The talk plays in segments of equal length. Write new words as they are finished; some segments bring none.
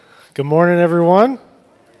Good morning, everyone.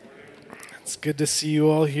 It's good to see you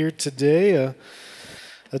all here today.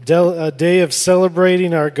 A day of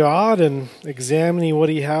celebrating our God and examining what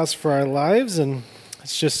He has for our lives. And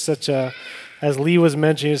it's just as Lee was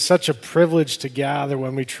mentioning, it's such a privilege to gather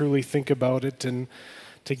when we truly think about it, and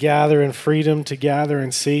to gather in freedom, to gather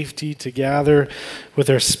in safety, to gather with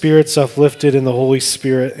our spirits uplifted in the Holy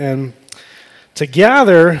Spirit, and to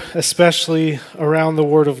gather especially around the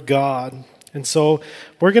Word of God. And so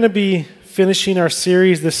we're going to be finishing our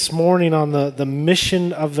series this morning on the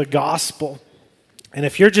mission of the gospel. And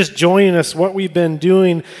if you're just joining us, what we've been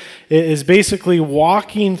doing is basically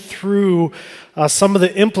walking through some of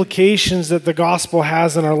the implications that the gospel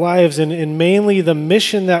has in our lives, and mainly the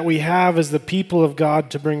mission that we have as the people of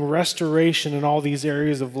God to bring restoration in all these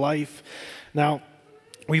areas of life. Now,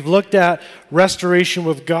 we've looked at restoration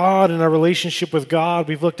with God and our relationship with God.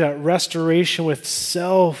 We've looked at restoration with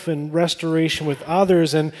self and restoration with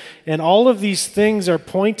others. And all of these things are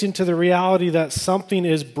pointing to the reality that something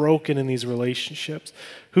is broken in these relationships.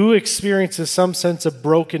 Who experiences some sense of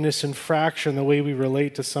brokenness and fracture in the way we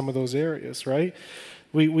relate to some of those areas, right?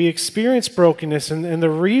 We experience brokenness. And the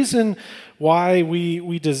reason why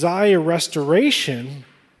we desire restoration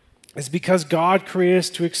is because God created us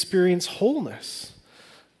to experience wholeness.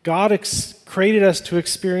 God created us to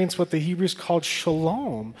experience what the Hebrews called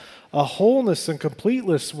shalom, a wholeness and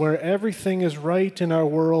completeness where everything is right in our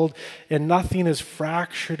world and nothing is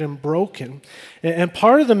fractured and broken. And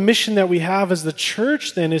part of the mission that we have as the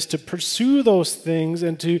church then is to pursue those things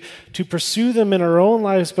and to pursue them in our own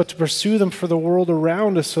lives, but to pursue them for the world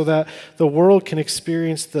around us so that the world can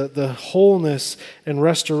experience the wholeness and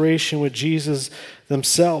restoration with Jesus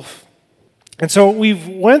Himself. And so we've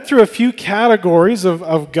went through a few categories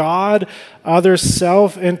of God, others,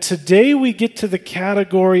 self, and today we get to the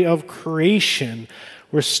category of creation,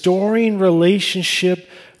 restoring relationship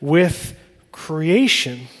with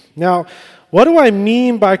creation. Now, what do I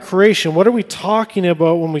mean by creation? What are we talking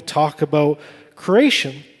about when we talk about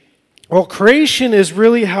creation? Well, creation is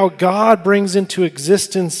really how God brings into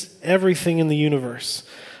existence everything in the universe.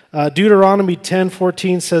 Deuteronomy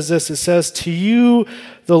 10:14 says this. It says, "To you,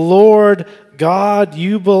 the Lord God,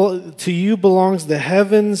 to you belongs the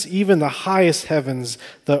heavens, even the highest heavens,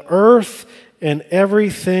 the earth, and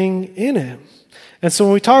everything in it." And so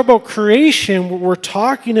when we talk about creation, we're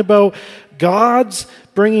talking about God's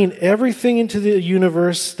bringing everything into the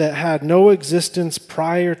universe that had no existence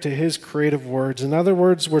prior to His creative words. In other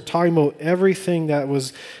words, we're talking about everything that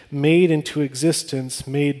was made into existence,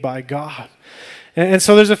 made by God. And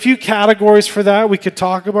so there's a few categories for that we could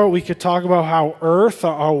talk about. We could talk about how Earth,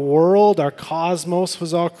 our world, our cosmos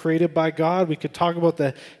was all created by God. We could talk about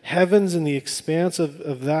the heavens and the expanse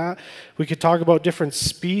of that. We could talk about different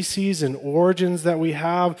species and origins that we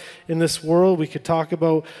have in this world. We could talk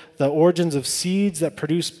about the origins of seeds that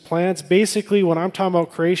produce plants. Basically, when I'm talking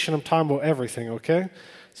about creation, I'm talking about everything, okay?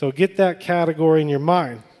 So get that category in your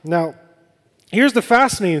mind. Now, here's the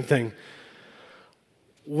fascinating thing.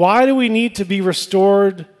 Why do we need to be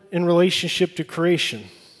restored in relationship to creation?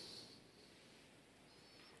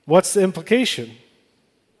 What's the implication?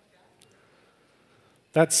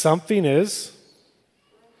 That something is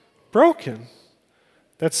broken.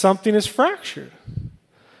 That something is fractured.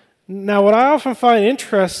 Now, what I often find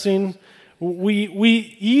interesting,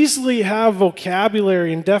 we easily have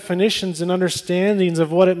vocabulary and definitions and understandings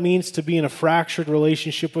of what it means to be in a fractured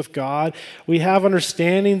relationship with God. We have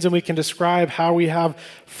understandings and we can describe how we have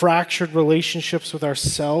fractured relationships with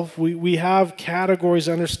ourselves. We have categories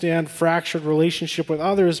to understand fractured relationship with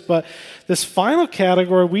others, but this final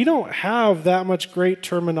category we don't have that much great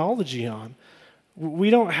terminology on. We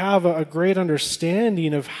don't have a great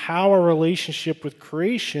understanding of how our relationship with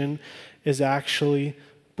creation is actually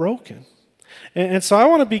broken. And so I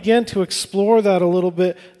want to begin to explore that a little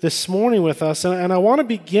bit this morning with us. And I want to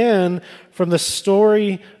begin from the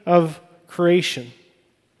story of creation.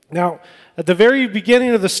 Now, at the very beginning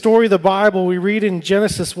of the story of the Bible, we read in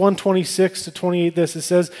Genesis 1:26 to 28 this. It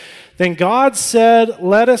says, "Then God said,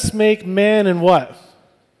 'Let us make man in what?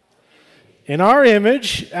 In our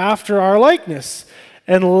image, after our likeness.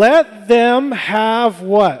 And let them have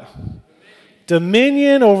what?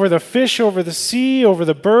 Dominion over the fish, over the sea, over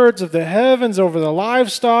the birds of the heavens, over the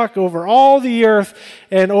livestock, over all the earth,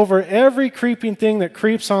 and over every creeping thing that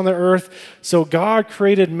creeps on the earth.' So God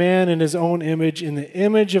created man in His own image. In the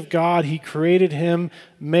image of God He created him,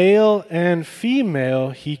 male and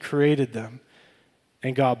female He created them.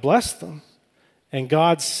 And God blessed them. And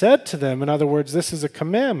God said to them," in other words, this is a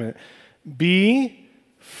commandment, "Be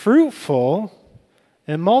fruitful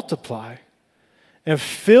and multiply, and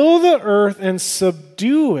fill the earth and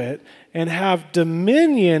subdue it, and have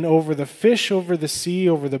dominion over the fish, over the sea,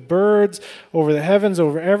 over the birds, over the heavens,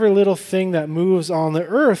 over every little thing that moves on the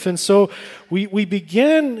earth. And so we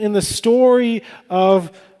begin in the story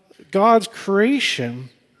of God's creation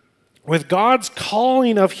with God's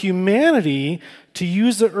calling of humanity to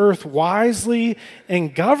use the earth wisely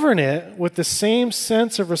and govern it with the same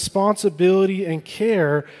sense of responsibility and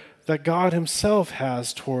care that God himself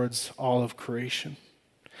has towards all of creation.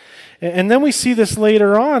 And then we see this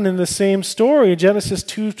later on in the same story. In Genesis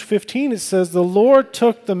 2:15, it says, the Lord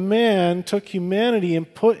took humanity,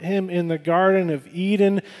 and put him in the Garden of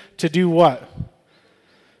Eden to do what?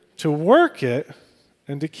 To work it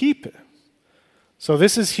and to keep it. So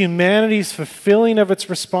this is humanity's fulfilling of its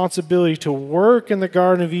responsibility to work in the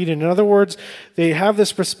Garden of Eden. In other words, they have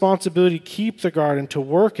this responsibility to keep the garden, to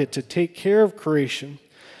work it, to take care of creation.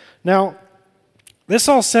 Now, this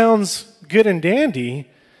all sounds good and dandy,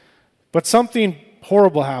 but something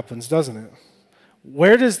horrible happens, doesn't it?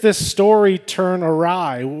 Where does this story turn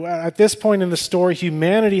awry? At this point in the story,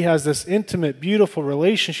 humanity has this intimate, beautiful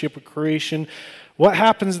relationship with creation. What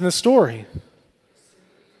happens in the story?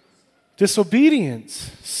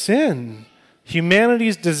 Disobedience, sin,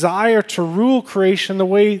 humanity's desire to rule creation the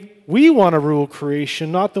way we want to rule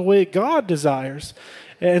creation, not the way God desires.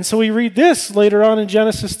 And so we read this later on in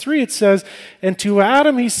Genesis 3. It says, and to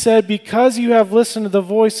Adam he said, because you have listened to the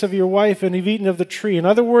voice of your wife and have eaten of the tree. In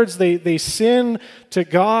other words, they sin to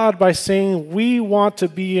God by saying, we want to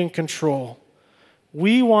be in control.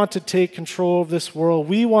 We want to take control of this world.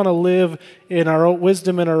 We want to live in our own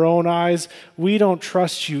wisdom in our own eyes. We don't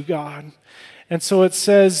trust you, God. And so it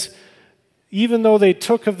says, even though they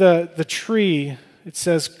took of the tree, it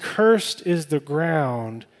says, cursed is the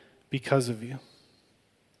ground because of you.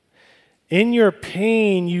 In your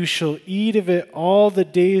pain you shall eat of it all the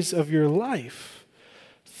days of your life.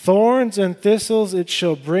 Thorns and thistles it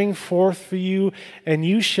shall bring forth for you, and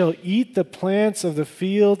you shall eat the plants of the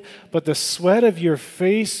field, but the sweat of your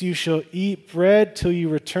face you shall eat bread till you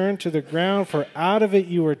return to the ground, for out of it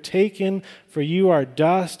you are taken, for you are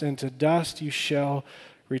dust, and to dust you shall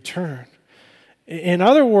return. In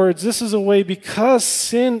other words, this is a way, because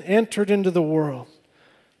sin entered into the world,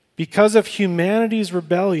 because of humanity's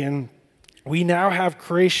rebellion, we now have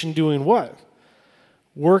creation doing what?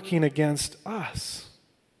 Working against us.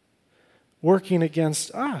 Working against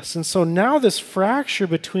us. And so now this fracture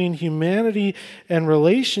between humanity and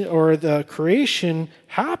the creation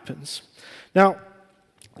happens. Now,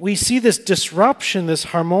 we see this disruption, this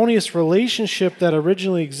harmonious relationship that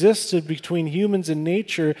originally existed between humans and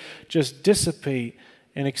nature just dissipate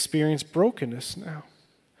and experience brokenness now.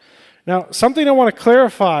 Now, something I want to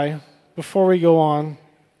clarify before we go on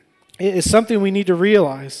is something we need to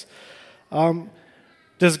realize.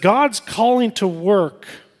 Does God's calling to work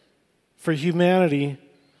for humanity,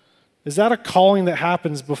 is that a calling that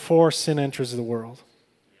happens before sin enters the world?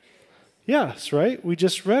 Yes, right? We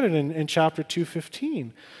just read it in chapter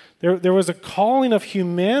 2:15. There was a calling of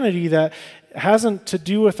humanity that hasn't to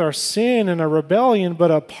do with our sin and our rebellion,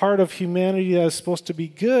 but a part of humanity that is supposed to be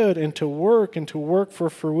good and to work for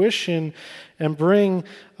fruition and bring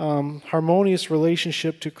harmonious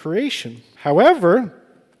relationship to creation. However,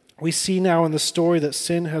 we see now in the story that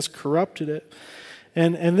sin has corrupted it.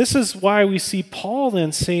 And this is why we see Paul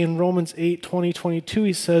then say in Romans 8:20-22,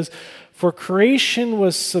 he says, for creation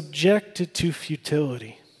was subjected to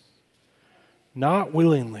futility, not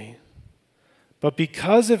willingly, but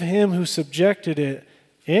because of him who subjected it,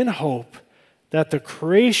 in hope that the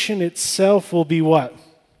creation itself will be what?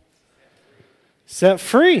 Set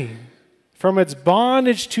free from its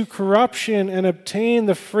bondage to corruption and obtain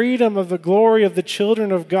the freedom of the glory of the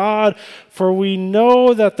children of God. For we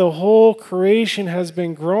know that the whole creation has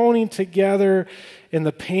been groaning together in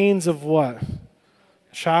the pains of what?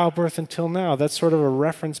 Childbirth until now. That's sort of a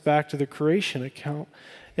reference back to the creation account.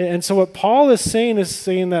 And so what Paul is saying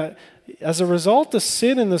that as a result of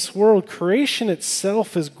sin in this world, creation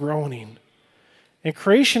itself is groaning. And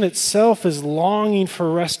creation itself is longing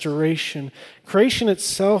for restoration. Creation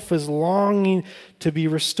itself is longing to be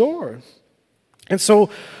restored. And so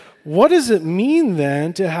what does it mean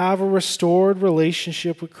then to have a restored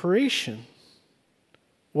relationship with creation?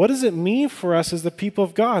 What does it mean for us as the people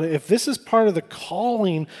of God? If this is part of the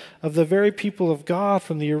calling of the very people of God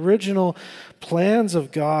from the original plans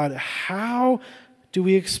of God, how do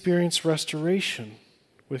we experience restoration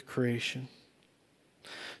with creation?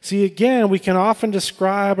 See, again, we can often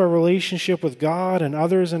describe our relationship with God and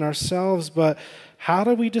others and ourselves, but how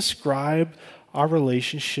do we describe our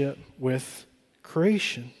relationship with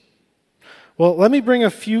creation? Well, let me bring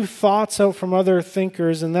a few thoughts out from other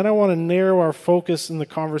thinkers, and then I want to narrow our focus in the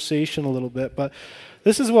conversation a little bit. But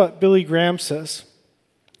this is what Billy Graham says.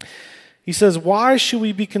 He says, why should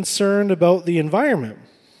we be concerned about the environment,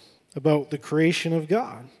 about the creation of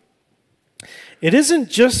God? It isn't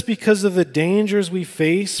just because of the dangers we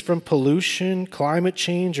face from pollution, climate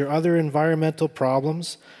change, or other environmental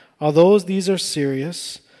problems, although these are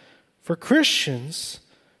serious. For Christians,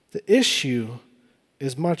 the issue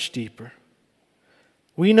is much deeper.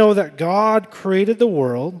 We know that God created the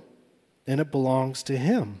world, and it belongs to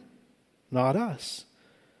Him, not us.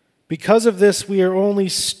 Because of this, we are only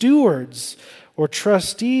stewards or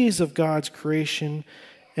trustees of God's creation,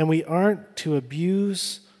 and we aren't to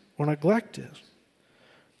abuse or neglect it.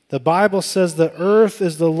 The Bible says the earth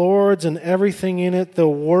is the Lord's and everything in it, the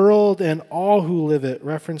world and all who live it,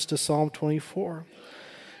 reference to Psalm 24.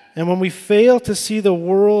 And when we fail to see the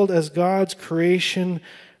world as God's creation,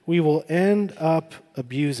 we will end up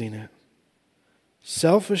abusing it.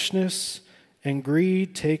 Selfishness and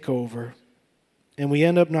greed take over, and we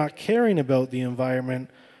end up not caring about the environment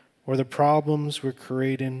or the problems we're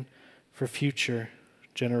creating for future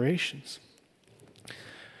generations.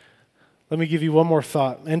 Let me give you one more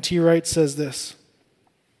thought. N.T. Wright says this,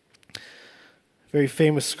 very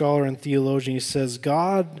famous scholar and theologian. He says,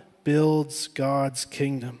 God builds God's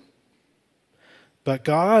kingdom, but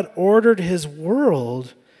God ordered His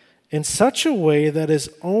world in such a way that His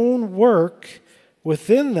own work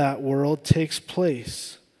within that world takes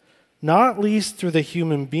place, not least through the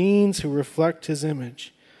human beings who reflect His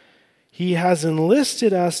image. He has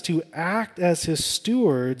enlisted us to act as His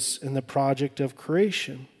stewards in the project of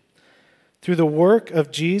creation. Through the work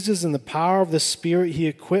of Jesus and the power of the Spirit, He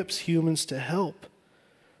equips humans to help.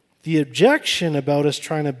 The objection about us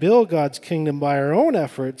trying to build God's kingdom by our own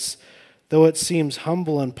efforts, though it seems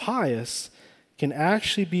humble and pious, can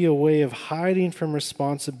actually be a way of hiding from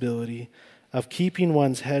responsibility, of keeping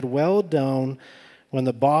one's head well down when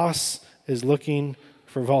the boss is looking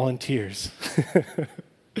for volunteers.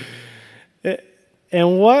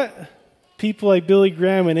 And what people like Billy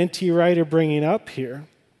Graham and N.T. Wright are bringing up here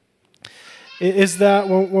is that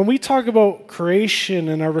when we talk about creation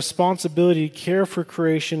and our responsibility to care for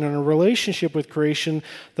creation and our relationship with creation,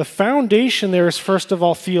 the foundation there is first of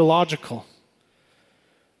all theological.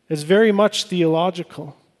 It's very much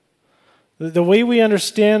theological. The way we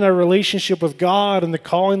understand our relationship with God and the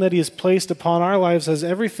calling that He has placed upon our lives has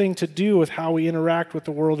everything to do with how we interact with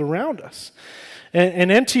the world around us.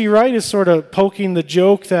 And N.T. Wright is sort of poking the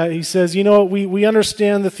joke that he says, you know, we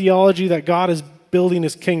understand the theology that God is building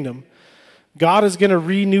His kingdom. God is going to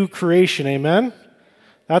renew creation, amen?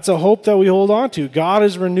 That's a hope that we hold on to. God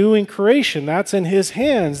is renewing creation. That's in His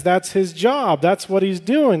hands. That's His job. That's what He's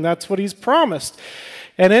doing. That's what He's promised.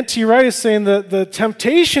 And N.T. Wright is saying that the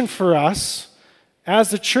temptation for us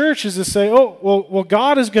as the church is to say, oh, well,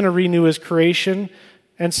 God is going to renew His creation,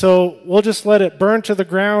 and so we'll just let it burn to the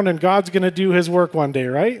ground, and God's going to do His work one day,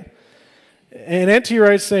 right? And N.T.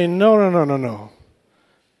 Wright's saying, no.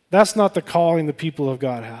 That's not the calling the people of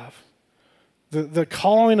God have. The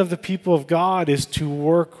calling of the people of God is to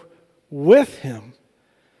work with Him,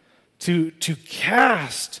 to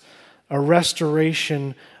cast a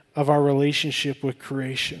restoration of our relationship with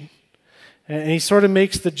creation. And he sort of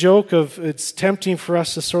makes the joke of it's tempting for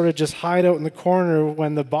us to sort of just hide out in the corner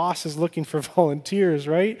when the boss is looking for volunteers,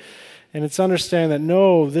 right? And it's understand that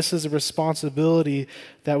no, this is a responsibility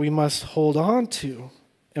that we must hold on to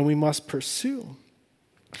and we must pursue.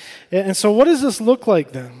 And so what does this look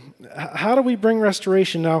like then? How do we bring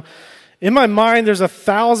restoration? Now, in my mind, there's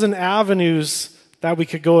 1,000 avenues that we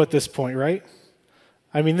could go at this point, right?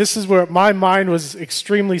 I mean, this is where my mind was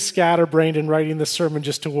extremely scatterbrained in writing this sermon,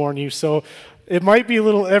 just to warn you. So it might be a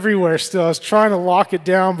little everywhere still. I was trying to lock it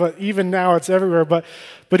down, but even now it's everywhere. But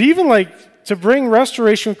even like to bring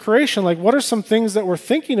restoration and creation, like what are some things that we're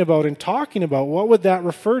thinking about and talking about? What would that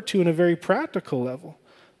refer to in a very practical level?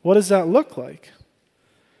 What does that look like?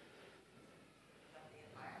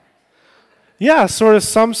 Yeah, sort of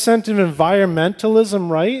some sense of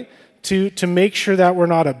environmentalism, right? To make sure that we're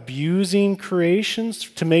not abusing creations,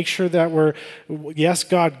 to make sure that yes,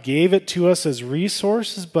 God gave it to us as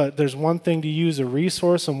resources, but there's one thing to use a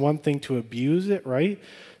resource and one thing to abuse it, right?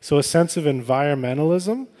 So a sense of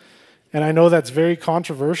environmentalism. And I know that's very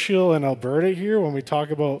controversial in Alberta here when we talk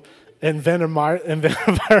about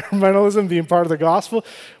environmentalism being part of the gospel.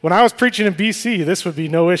 When I was preaching in BC, this would be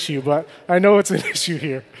no issue, but I know it's an issue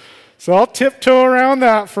here. So I'll tiptoe around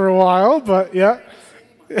that for a while, but yeah.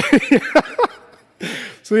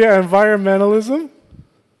 So yeah, environmentalism.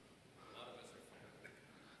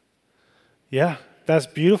 Yeah, That's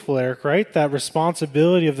beautiful, Eric, right? That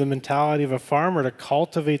responsibility of the mentality of a farmer to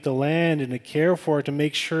cultivate the land and to care for it, to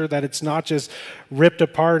make sure that it's not just ripped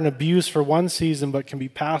apart and abused for one season, but can be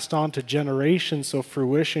passed on to generations so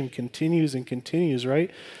fruition continues and continues,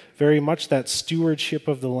 right? Very much that stewardship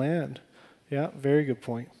of the land. Yeah, very good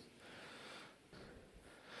point.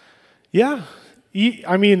 Yeah.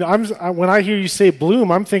 I mean, when I hear you say bloom,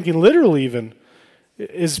 I'm thinking literally even.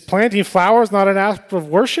 Is planting flowers not an act of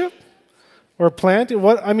worship? Or planting?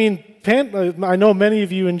 What I mean, I know many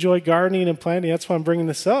of you enjoy gardening and planting. That's why I'm bringing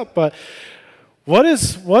this up. But what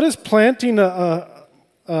is planting a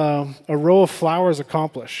row of flowers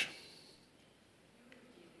accomplish?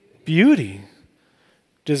 Beauty.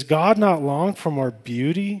 Does God not long for more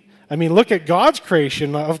beauty? I mean, look at God's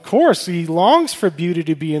creation. Of course, He longs for beauty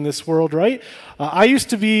to be in this world, right?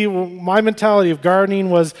 My mentality of gardening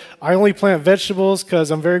was I only plant vegetables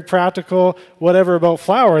because I'm very practical, whatever about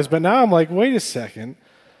flowers. But now I'm like, wait a second.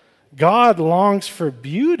 God longs for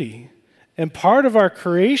beauty. And part of our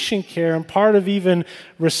creation care and part of even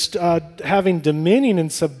having dominion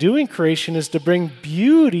and subduing creation is to bring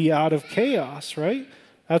beauty out of chaos, right?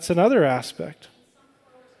 That's another aspect.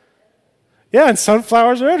 Yeah, and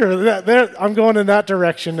sunflowers are red. I'm going in that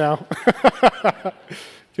direction now.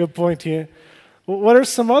 Good point here. What are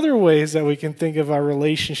some other ways that we can think of our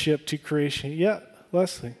relationship to creation? Yeah,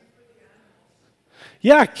 Leslie.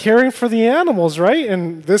 Yeah, caring for the animals, right?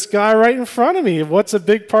 And this guy right in front of me, what's a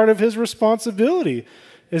big part of his responsibility?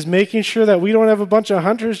 Is making sure that we don't have a bunch of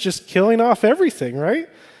hunters just killing off everything, right?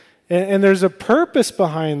 And there's a purpose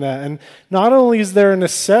behind that. And not only is there a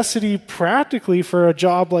necessity practically for a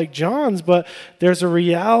job like John's, but there's a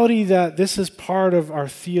reality that this is part of our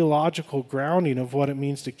theological grounding of what it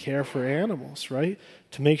means to care for animals, right?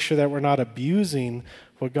 To make sure that we're not abusing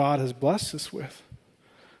what God has blessed us with.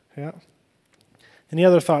 Yeah. Any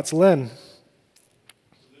other thoughts, Len?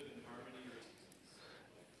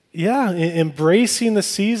 Yeah, embracing the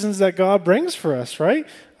seasons that God brings for us, right?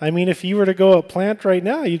 I mean, if you were to go out plant right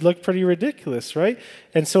now, you'd look pretty ridiculous, right?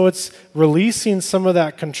 And so it's releasing some of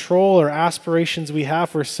that control or aspirations we have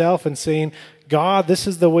for self and saying, God, this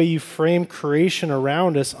is the way you frame creation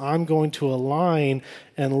around us. I'm going to align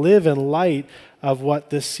and live in light of what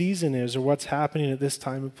this season is or what's happening at this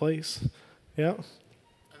time and place. Yeah.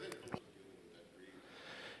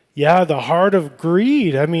 Yeah, the heart of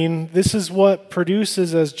greed. I mean, this is what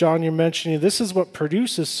produces, as John, you're mentioning, this is what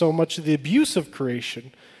produces so much of the abuse of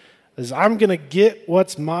creation. Is I'm going to get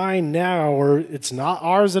what's mine now, or it's not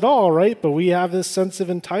ours at all, right? But we have this sense of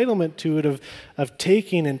entitlement to it of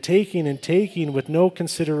taking and taking and taking with no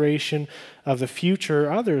consideration of the future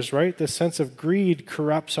or others, right? This sense of greed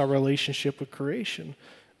corrupts our relationship with creation.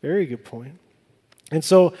 Very good point. And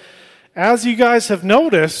so, as you guys have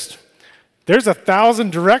noticed, there's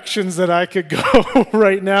 1,000 directions that I could go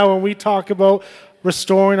right now when we talk about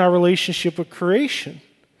restoring our relationship with creation.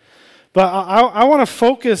 But I want to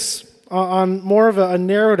focus on more of a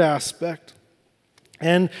narrowed aspect.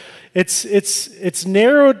 And it's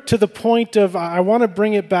narrowed to the point of, I want to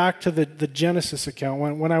bring it back to the Genesis account.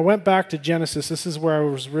 When I went back to Genesis, this is where I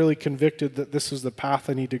was really convicted that this was the path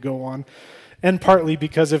I need to go on. And partly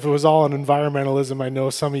because if it was all on environmentalism, I know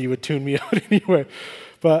some of you would tune me out anyway.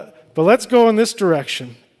 But let's go in this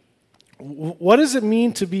direction. What does it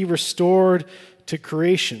mean to be restored to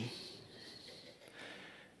creation?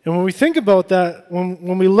 And when we think about that,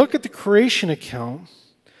 when we look at the creation account,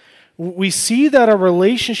 we see that our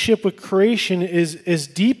relationship with creation is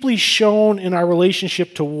deeply shown in our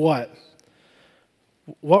relationship to what?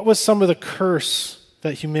 What was some of the curse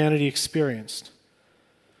that humanity experienced?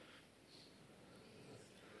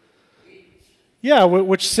 Yeah,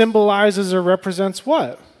 which symbolizes or represents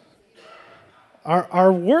what?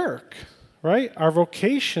 Our work, right? Our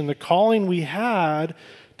vocation, the calling we had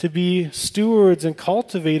to be stewards and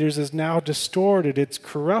cultivators is now distorted. It's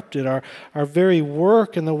corrupted. Our very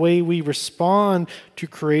work and the way we respond to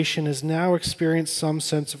creation has now experienced some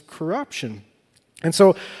sense of corruption. And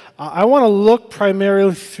so I want to look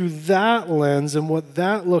primarily through that lens and what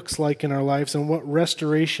that looks like in our lives and what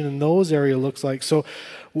restoration in those areas looks like. So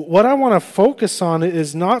what I want to focus on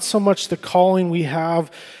is not so much the calling we have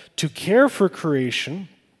to care for creation,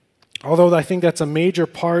 although I think that's a major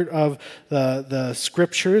part of the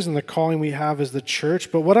scriptures and the calling we have as the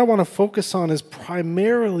church. But what I want to focus on is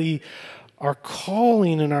primarily our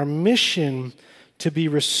calling and our mission to be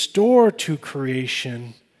restored to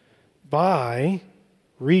creation by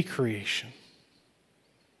recreation.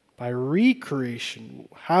 By recreation.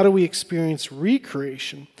 How do we experience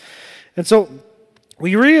recreation? And so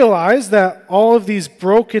we realize that all of these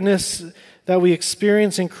brokenness that we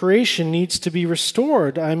experience in creation needs to be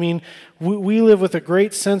restored. I mean, we live with a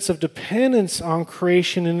great sense of dependence on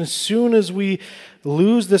creation, and as soon as we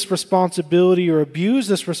lose this responsibility or abuse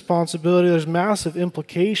this responsibility, there's massive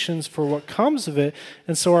implications for what comes of it.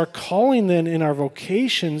 And so our calling then in our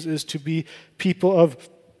vocations is to be people of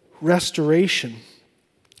restoration.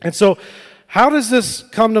 And so how does this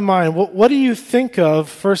come to mind? What do you think of,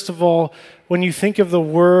 first of all, when you think of the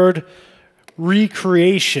word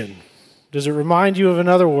recreation? Does it remind you of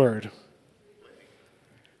another word?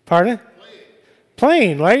 Pardon?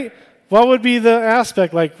 Playing, right? What would be the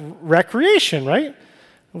aspect? Like recreation, right?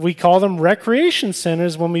 We call them recreation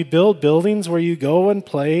centers when we build buildings where you go and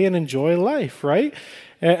play and enjoy life, right?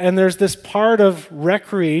 And there's this part of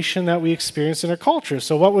recreation that we experience in our culture.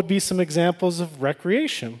 So what would be some examples of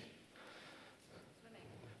recreation?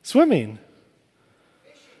 Swimming.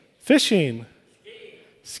 Fishing.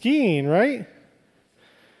 Skiing, right?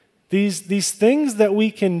 These things that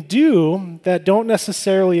we can do that don't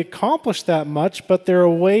necessarily accomplish that much, but they're a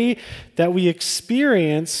way that we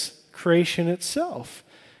experience creation itself.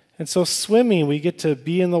 And so swimming, we get to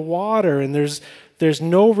be in the water, and there's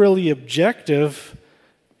no really objective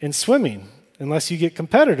in swimming, unless you get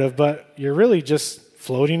competitive, but you're really just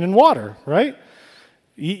floating in water, right?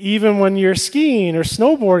 Even when you're skiing or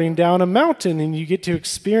snowboarding down a mountain and you get to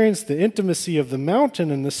experience the intimacy of the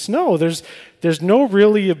mountain and the snow, there's no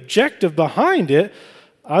really objective behind it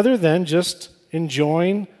other than just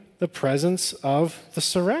enjoying the presence of the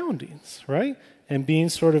surroundings, right? And being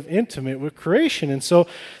sort of intimate with creation. And so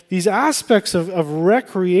these aspects of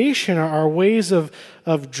recreation are ways of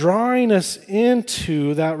drawing us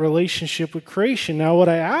into that relationship with creation. Now, what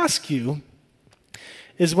I ask you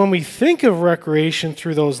is, when we think of recreation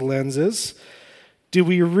through those lenses, do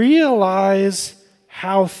we realize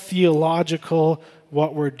how theological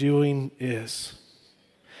what we're doing is?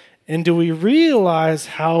 And do we realize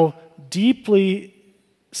how deeply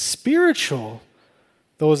spiritual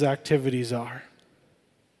those activities are?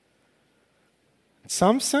 In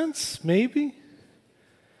some sense, maybe.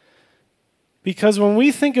 Because when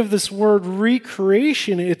we think of this word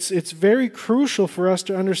recreation, it's very crucial for us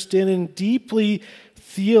to understand in deeply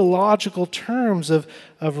theological terms of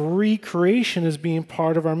recreation as being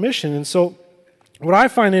part of our mission. And so what I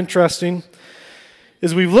find interesting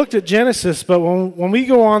is we've looked at Genesis, but when we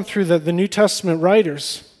go on through the New Testament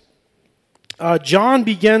writers, John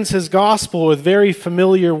begins his gospel with very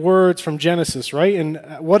familiar words from Genesis, right? And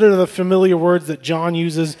what are the familiar words that John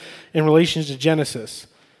uses in relation to Genesis?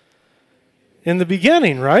 In the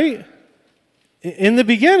beginning, right? In the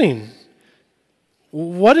beginning.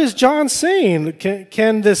 What is John saying?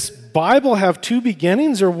 Can this Bible have two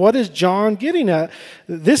beginnings, or what is John getting at?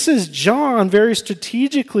 This is John very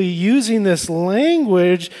strategically using this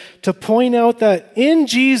language to point out that in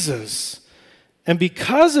Jesus, and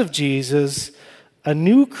because of Jesus, a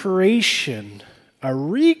new creation, a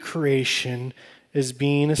recreation is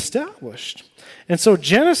being established. And so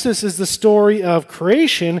Genesis is the story of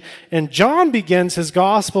creation, and John begins his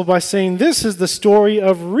gospel by saying this is the story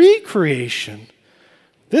of recreation.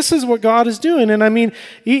 This is what God is doing. And I mean,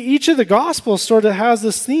 each of the Gospels sort of has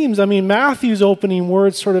this themes. I mean, Matthew's opening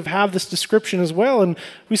words sort of have this description as well, and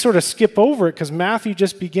we sort of skip over it because Matthew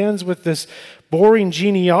just begins with this boring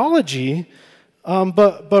genealogy.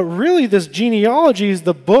 But really, this genealogy is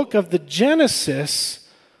the book of the Genesis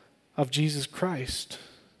of Jesus Christ.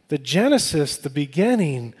 The Genesis, the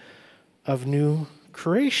beginning of new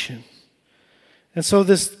creation. And so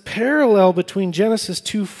this parallel between Genesis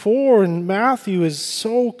 2:4 and Matthew is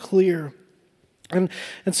so clear. And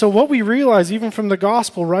so what we realize, even from the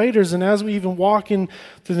gospel writers, and as we even walk in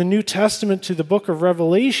through the New Testament to the book of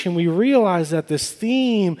Revelation, we realize that this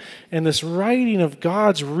theme and this writing of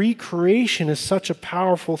God's recreation is such a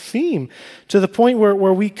powerful theme, to the point where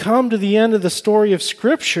we come to the end of the story of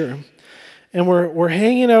Scripture, and we're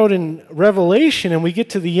hanging out in Revelation, and we get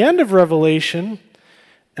to the end of Revelation,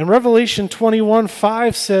 and Revelation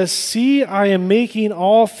 21:5 says, "See, I am making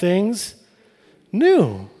all things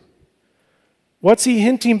new." What's he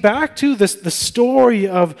hinting back to? The story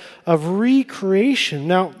of recreation.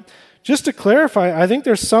 Now, just to clarify, I think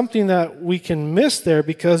there's something that we can miss there,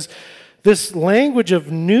 because this language of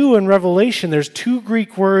new in Revelation, there's two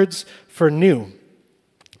Greek words for new.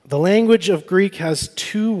 The language of Greek has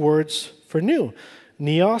two words for new,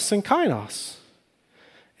 neos and kainos.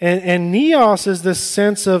 And neos is this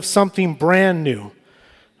sense of something brand new,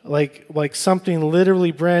 like something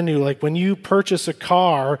literally brand new. Like when you purchase a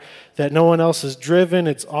car that no one else has driven,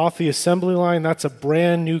 it's off the assembly line, that's a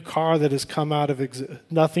brand new car that has come out of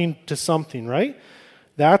nothing to something, right?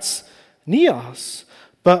 That's neos.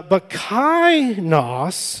 But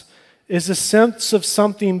kainos is a sense of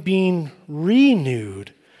something being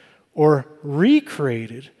renewed or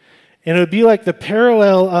recreated. And it would be like the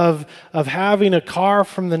parallel of having a car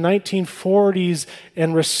from the 1940s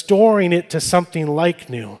and restoring it to something like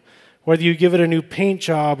new. Whether you give it a new paint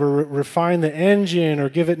job or refine the engine or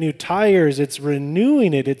give it new tires, it's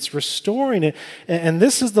renewing it, it's restoring it. And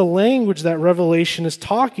this is the language that Revelation is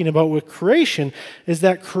talking about with creation, is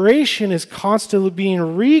that creation is constantly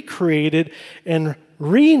being recreated and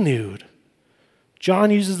renewed. John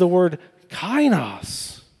uses the word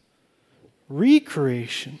kainos,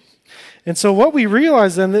 recreation. And so what we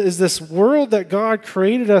realize then is this world that God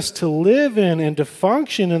created us to live in and to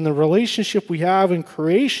function in, the relationship we have in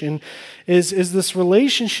creation is this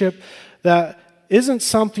relationship that isn't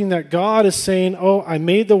something that God is saying, oh, I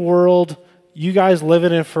made the world, you guys live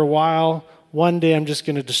in it for a while, one day I'm just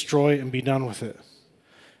going to destroy it and be done with it.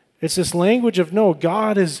 It's this language of, no,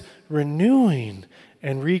 God is renewing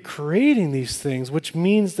and recreating these things, which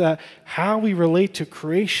means that how we relate to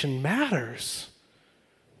creation matters.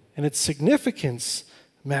 And its significance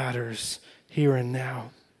matters here and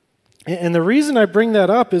now. And the reason I bring that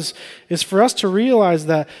up is for us to realize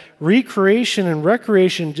that recreation and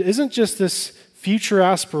recreation isn't just this future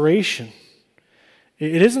aspiration.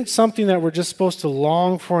 It isn't something that we're just supposed to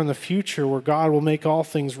long for in the future where God will make all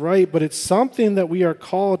things right, but it's something that we are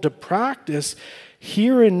called to practice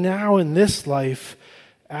here and now in this life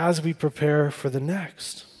as we prepare for the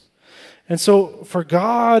next. And so for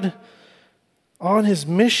God, on his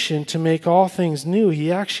mission to make all things new,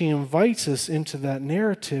 he actually invites us into that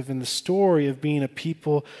narrative and the story of being a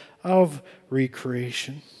people of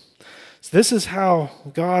recreation. So this is how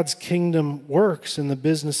God's kingdom works in the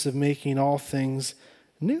business of making all things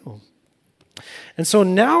new. And so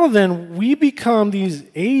now then, we become these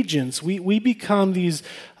agents, we become these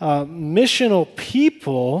missional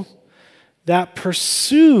people that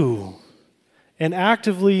pursue and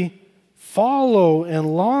actively follow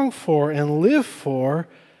and long for and live for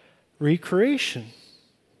recreation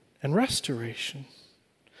and restoration.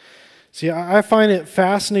 See, I find it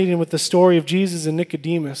fascinating with the story of Jesus and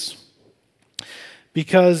Nicodemus,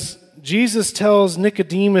 because Jesus tells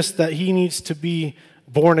Nicodemus that he needs to be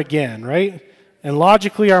born again, right? And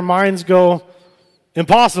logically our minds go,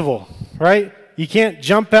 impossible, right? You can't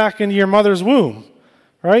jump back into your mother's womb,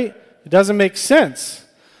 right? It doesn't make sense.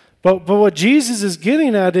 But what Jesus is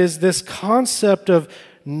getting at is this concept of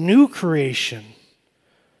new creation.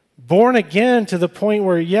 Born again to the point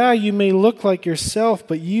where, yeah, you may look like yourself,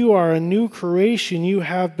 but you are a new creation. You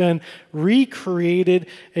have been recreated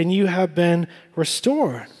and you have been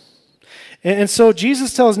restored. And so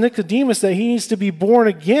Jesus tells Nicodemus that he needs to be born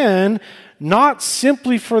again, not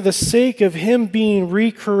simply for the sake of him being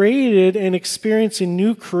recreated and experiencing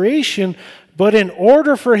new creation, but in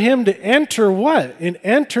order for him to enter what? And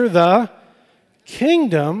enter the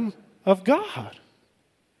kingdom of God.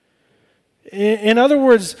 In other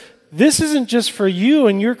words, this isn't just for you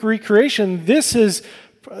and your recreation. This is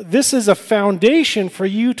a foundation for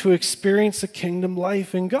you to experience the kingdom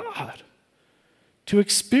life in God. To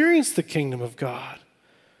experience the kingdom of God,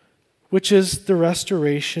 which is the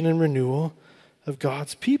restoration and renewal of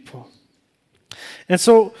God's people. And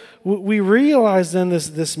so we realize then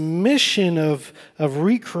this mission of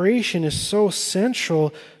recreation is so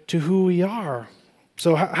central to who we are.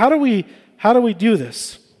 So how do we do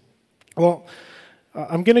this? Well,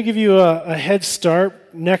 I'm going to give you a head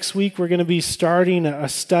start. Next week we're going to be starting a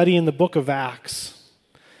study in the book of Acts.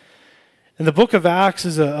 And the book of Acts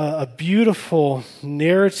is a beautiful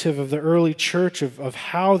narrative of the early church of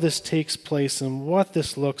how this takes place and what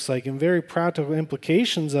this looks like and very practical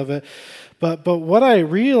implications of it. But what I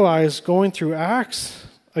realized going through Acts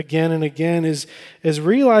again and again is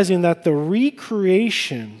realizing that the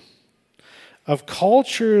recreation of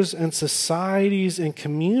cultures and societies and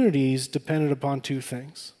communities depended upon two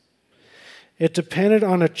things. It depended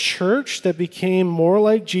on a church that became more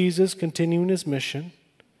like Jesus, continuing his mission,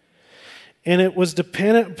 and it was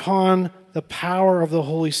dependent upon the power of the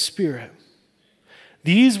Holy Spirit.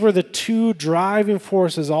 These were the two driving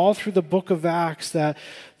forces all through the book of Acts, that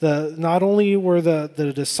not only were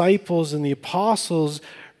the disciples and the apostles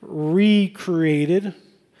recreated,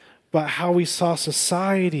 but how we saw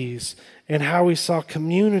societies and how we saw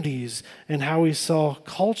communities and how we saw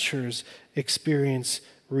cultures experience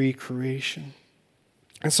recreation.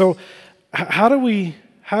 And so how do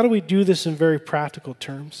we do this in very practical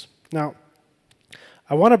terms? Now,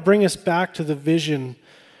 I want to bring us back to the vision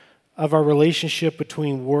of our relationship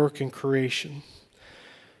between work and creation,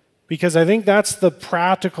 because I think that's the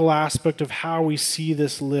practical aspect of how we see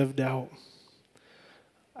this lived out.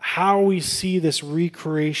 how we see this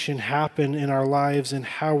recreation happen in our lives and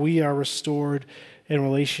how we are restored in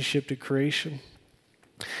relationship to creation.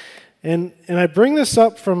 And I bring this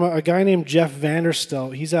up from a guy named Jeff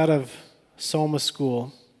Vanderstelt. He's out of Soma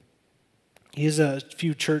School. He has a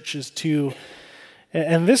few churches too.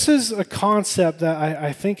 And this is a concept that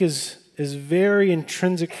I think is very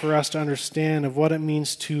intrinsic for us to understand of what it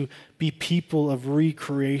means to be people of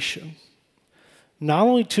recreation. Not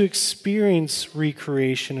only to experience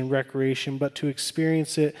recreation and recreation, but to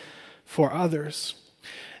experience it for others.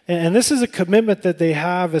 And this is a commitment that they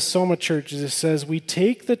have as Soma churches. It says, we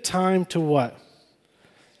take the time to what?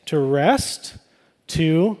 To rest,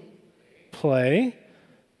 to play,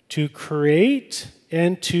 to create,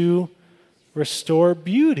 and to restore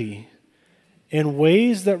beauty in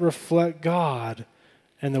ways that reflect God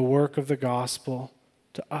and the work of the gospel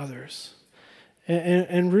to others.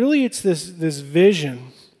 And really it's this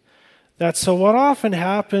vision that so what often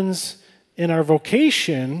happens in our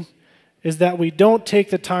vocation is that we don't take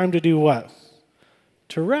the time to do what?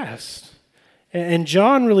 To rest. And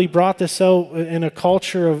John really brought this out in a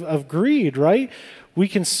culture of greed, right? We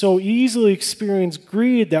can so easily experience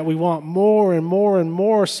greed that we want more and more and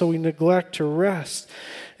more, so we neglect to rest.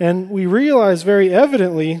 And we realize very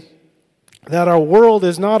evidently that our world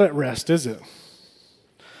is not at rest, is it?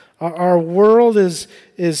 Our world is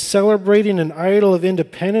celebrating an idol of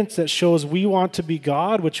independence that shows we want to be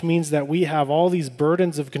God, which means that we have all these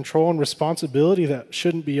burdens of control and responsibility that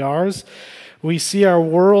shouldn't be ours. We see our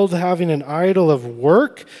world having an idol of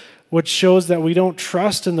work, which shows that we don't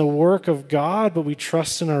trust in the work of God, but we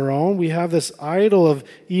trust in our own. We have this idol of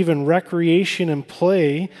even recreation and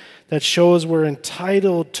play that shows we're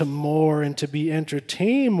entitled to more and to be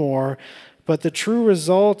entertained more. But the true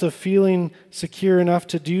result of feeling secure enough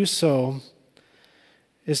to do so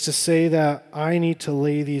is to say that I need to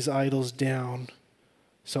lay these idols down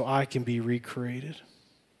so I can be recreated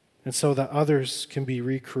and so that others can be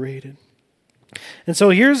recreated. And so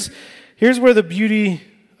here's where the beauty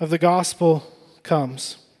of the gospel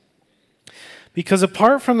comes. Because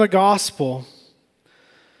apart from the gospel,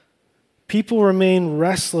 people remain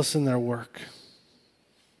restless in their work.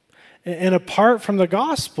 And apart from the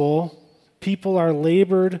gospel, people are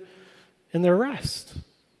labored in their rest.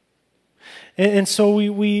 And so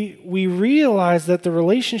we realize that the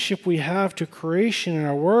relationship we have to creation in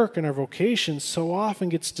our work and our vocation so often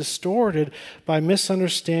gets distorted by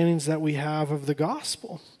misunderstandings that we have of the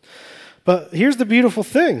gospel. But here's the beautiful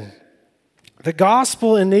thing. The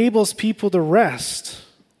gospel enables people to rest.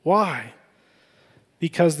 Why?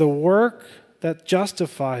 Because the work that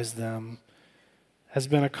justifies them has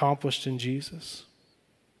been accomplished in Jesus.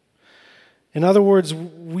 In other words,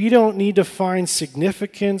 we don't need to find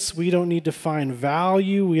significance, we don't need to find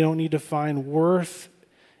value, we don't need to find worth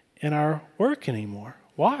in our work anymore.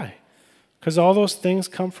 Why? Because all those things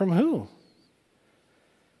come from who?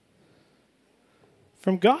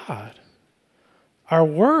 From God. Our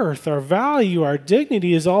worth, our value, our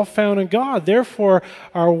dignity is all found in God. Therefore,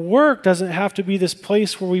 our work doesn't have to be this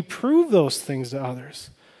place where we prove those things to others,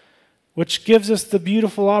 which gives us the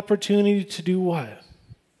beautiful opportunity to do what?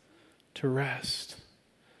 To rest.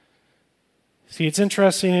 See, it's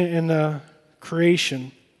interesting in the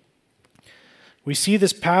creation. We see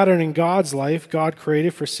this pattern in God's life. God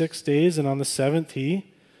created for 6 days, and on the seventh, he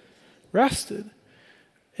rested.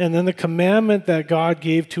 And then the commandment that God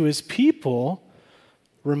gave to his people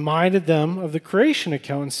reminded them of the creation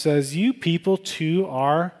account and says, you people too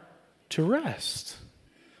are to rest,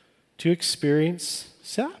 to experience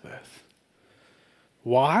Sabbath.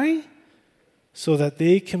 Why? So that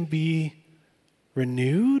they can be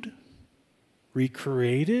renewed,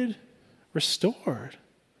 recreated, restored.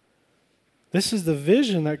 This is the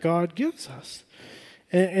vision that God gives us.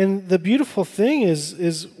 And the beautiful thing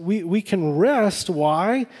is we can rest.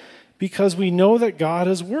 Why? Because we know that God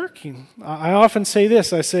is working. I often say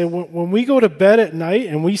this. I say when we go to bed at night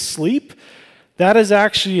and we sleep, that is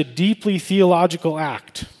actually a deeply theological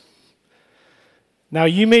act. Now,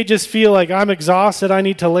 you may just feel like I'm exhausted, I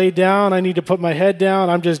need to lay down, I need to put my head down,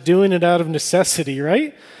 I'm just doing it out of necessity,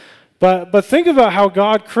 right? But think about how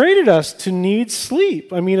God created us to need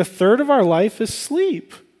sleep. I mean, a third of our life is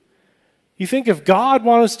sleep. You think if God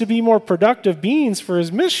wanted us to be more productive beings for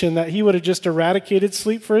his mission, that he would have just eradicated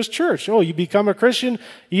sleep for his church. Oh, you become a Christian,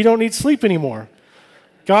 you don't need sleep anymore.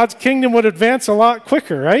 God's kingdom would advance a lot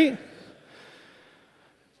quicker, right?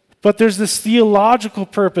 But there's this theological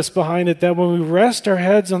purpose behind it that when we rest our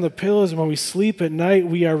heads on the pillows and when we sleep at night,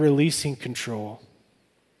 we are releasing control.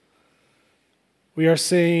 We are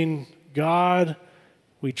saying, God,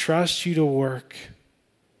 we trust you to work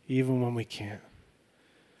even when we can't.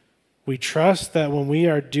 We trust that when we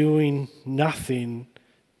are doing nothing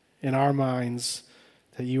in our minds,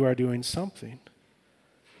 that you are doing something,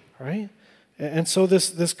 right? And so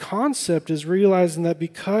this concept is realizing that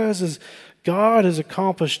because God has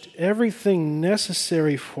accomplished everything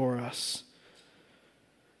necessary for us,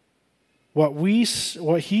 what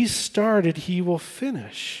he started, he will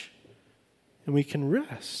finish, and we can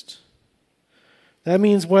rest. That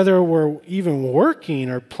means whether we're even working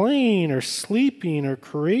or playing or sleeping or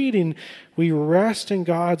creating, we rest in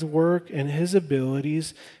God's work and his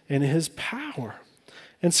abilities and his power.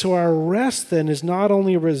 And so our rest then is not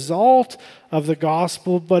only a result of the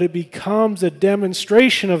gospel, but it becomes a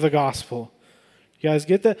demonstration of the gospel. You guys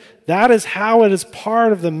get that? That is how it is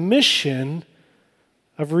part of the mission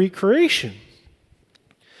of recreation.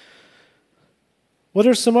 What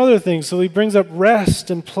are some other things? So he brings up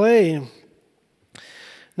rest and play.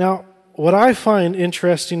 Now, what I find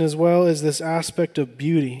interesting as well is this aspect of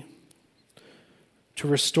beauty, to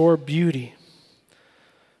restore beauty.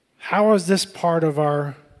 How is this part of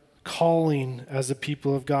our calling as the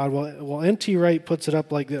people of God? Well, N.T. Wright puts it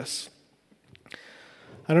up like this.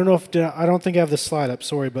 I don't think I have the slide up,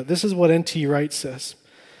 sorry, but this is what N.T. Wright says.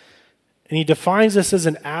 And he defines this as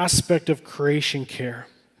an aspect of creation care,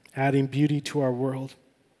 adding beauty to our world.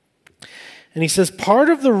 And he says, part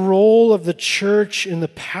of the role of the church in the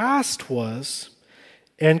past was,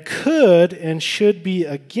 and could and should be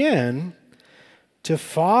again, to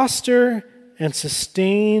foster and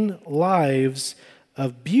sustain lives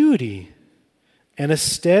of beauty and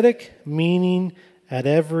aesthetic meaning at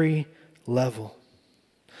every level.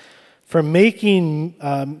 From making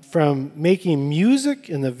music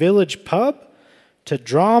in the village pub, to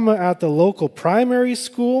drama at the local primary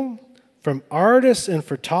school, from artists and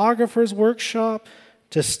photographers' workshop,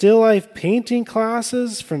 to still life painting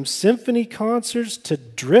classes, from symphony concerts to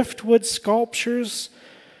driftwood sculptures,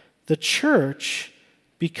 the church,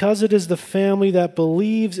 because it is the family that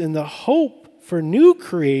believes in the hope for new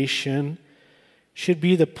creation, should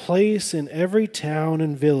be the place in every town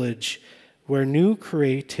and village where new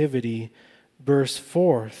creativity bursts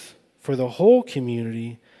forth for the whole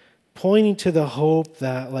community, pointing to the hope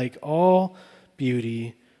that, like all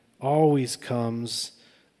beauty, always comes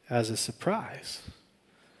as a surprise.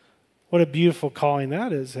 What a beautiful calling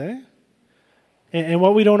that is, eh? And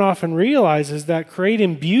what we don't often realize is that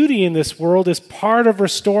creating beauty in this world is part of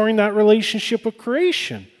restoring that relationship with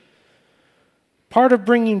creation. Part of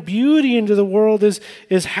bringing beauty into the world is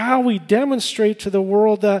how we demonstrate to the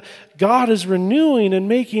world that God is renewing and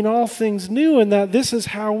making all things new, and that this is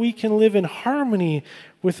how we can live in harmony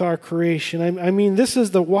with our creation. I mean, this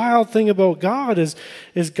is the wild thing about God is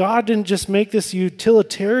God didn't just make this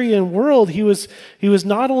utilitarian world. He was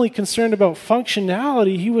not only concerned about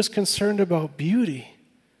functionality, he was concerned about beauty.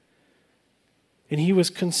 And he was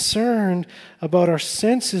concerned about our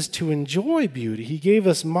senses to enjoy beauty. He gave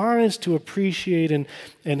us minds to appreciate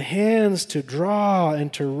and hands to draw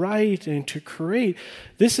and to write and to create.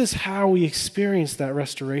 This is how we experience that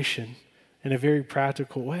restoration in a very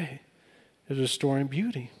practical way, is restoring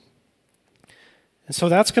beauty. And so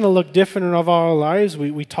that's going to look different in all of our lives.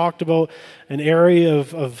 We talked about an area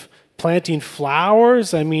of planting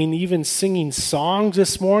flowers. I mean, even singing songs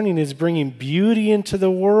this morning is bringing beauty into the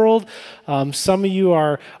world. Some of you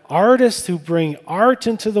are artists who bring art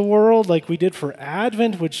into the world, like we did for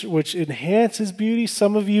Advent, which enhances beauty.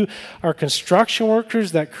 Some of you are construction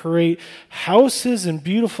workers that create houses and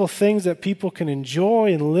beautiful things that people can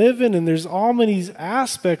enjoy and live in. And there's all many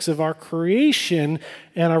aspects of our creation,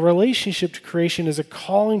 and our relationship to creation is a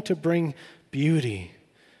calling to bring beauty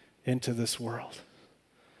into this world.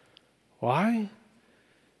 Why?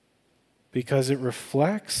 Because it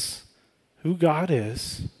reflects who God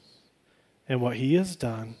is and what he has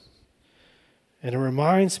done, and it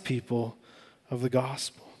reminds people of the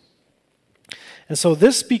gospel. And so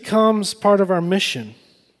this becomes part of our mission,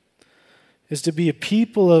 is to be a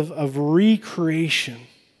people of recreation,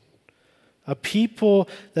 a people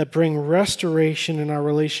that bring restoration in our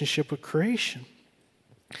relationship with creation.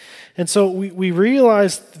 And so we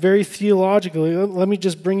realize very theologically, let me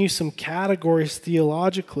just bring you some categories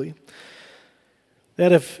theologically,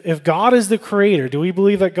 that if God is the creator, do we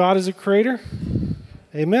believe that God is a creator?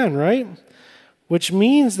 Amen, right? Which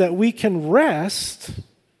means that we can rest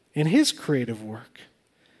in his creative work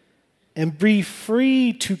and be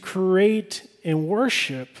free to create and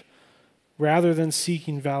worship rather than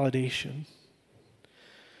seeking validation.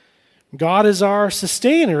 God is our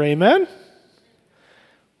sustainer, amen?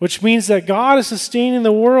 Which means that God is sustaining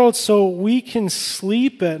the world so we can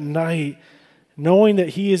sleep at night knowing that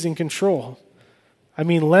he is in control. I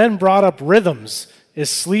mean, Len brought up rhythms. Is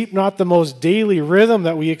sleep not the most daily rhythm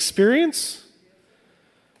that we experience?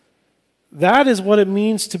 That is what it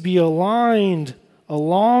means to be aligned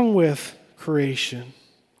along with creation.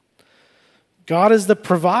 God is the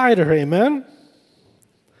provider, amen?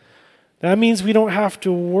 That means we don't have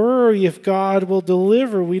to worry if God will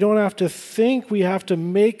deliver. We don't have to think we have to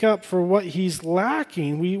make up for what He's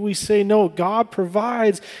lacking. We say, no, God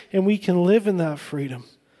provides, and we can live in that freedom.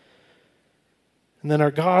 And then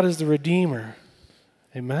our God is the Redeemer.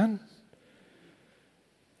 Amen?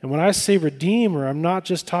 And when I say Redeemer, I'm not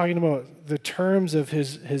just talking about the terms of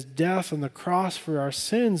His death on the cross for our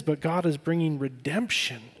sins, but God is bringing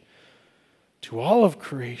redemption to all of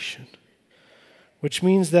creation, which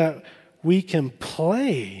means that we can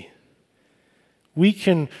play, we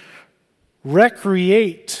can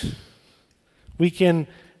recreate, we can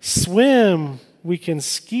swim, we can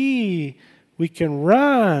ski, we can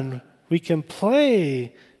run, we can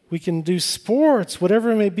play, we can do sports,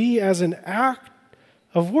 whatever it may be, as an act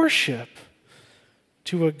of worship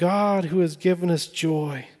to a God who has given us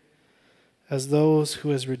joy as those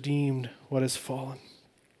who has redeemed what has fallen.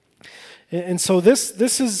 And so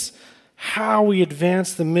this is how we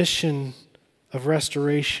advance the mission of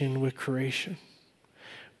restoration with creation.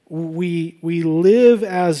 We live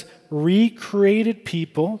as recreated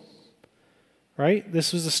people, right?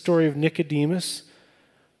 This was the story of Nicodemus.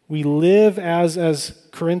 We live as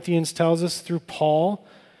Corinthians tells us through Paul,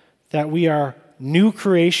 that we are new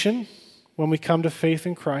creation when we come to faith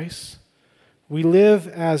in Christ. We live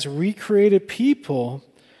as recreated people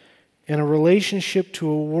in a relationship to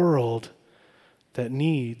a world that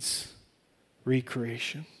needs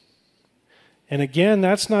recreation. And again,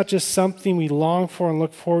 that's not just something we long for and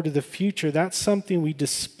look forward to the future. That's something we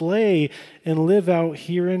display and live out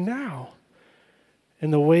here and now.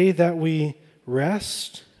 In the way that we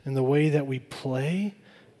rest, in the way that we play,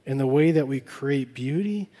 in the way that we create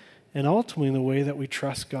beauty, and ultimately in the way that we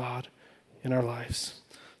trust God in our lives.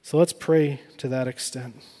 So let's pray to that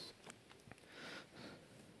extent.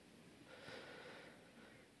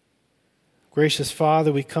 Gracious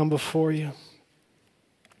Father, we come before you.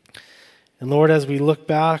 And Lord, as we look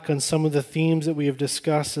back on some of the themes that we have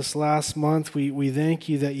discussed this last month, we thank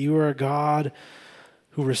you that you are a God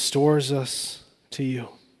who restores us to you.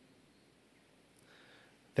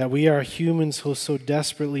 That we are humans who so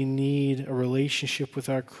desperately need a relationship with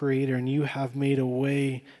our Creator, and you have made a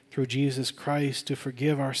way through Jesus Christ to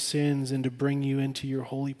forgive our sins and to bring you into your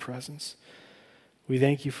holy presence. We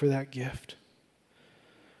thank you for that gift.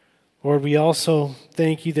 Lord, we also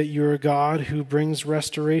thank you that you're a God who brings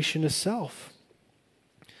restoration to self.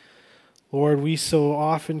 Lord, we so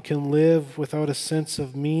often can live without a sense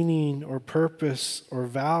of meaning or purpose or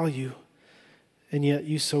value, and yet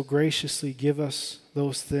you so graciously give us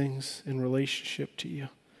those things in relationship to you.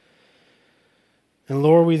 And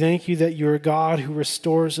Lord, we thank you that you're a God who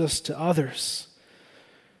restores us to others,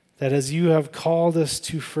 that as you have called us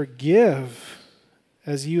to forgive,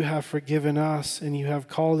 as you have forgiven us, and you have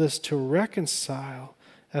called us to reconcile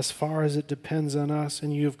as far as it depends on us,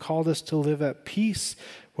 and you have called us to live at peace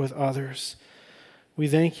with others. We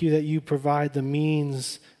thank you that you provide the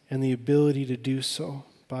means and the ability to do so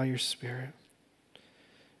by your Spirit.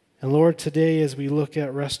 And Lord, today as we look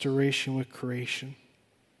at restoration with creation,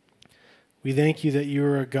 we thank you that you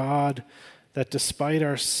are a God that despite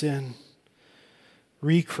our sin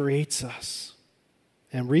recreates us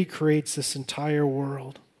and recreates this entire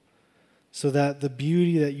world so that the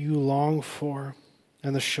beauty that you long for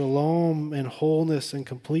and the shalom and wholeness and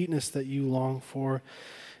completeness that you long for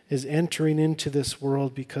is entering into this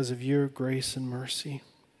world because of your grace and mercy.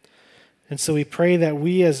 And so we pray that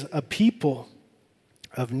we as a people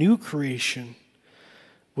of new creation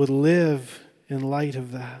would live in light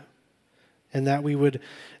of that, and that we would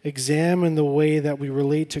examine the way that we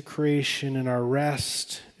relate to creation in our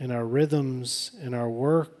rest, in our rhythms, in our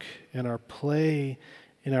work, in our play,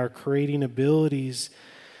 in our creating abilities.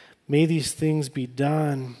 May these things be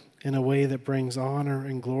done in a way that brings honor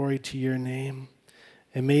and glory to your name.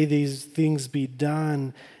 And may these things be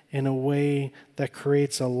done in a way that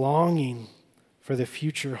creates a longing for the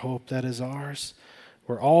future hope that is ours,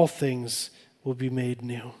 where all things will be made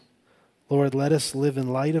new. Lord, let us live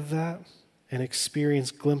in light of that and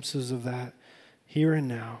experience glimpses of that here and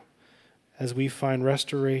now as we find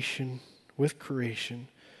restoration with creation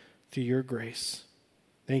through your grace.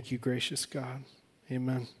 Thank you, gracious God.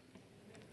 Amen.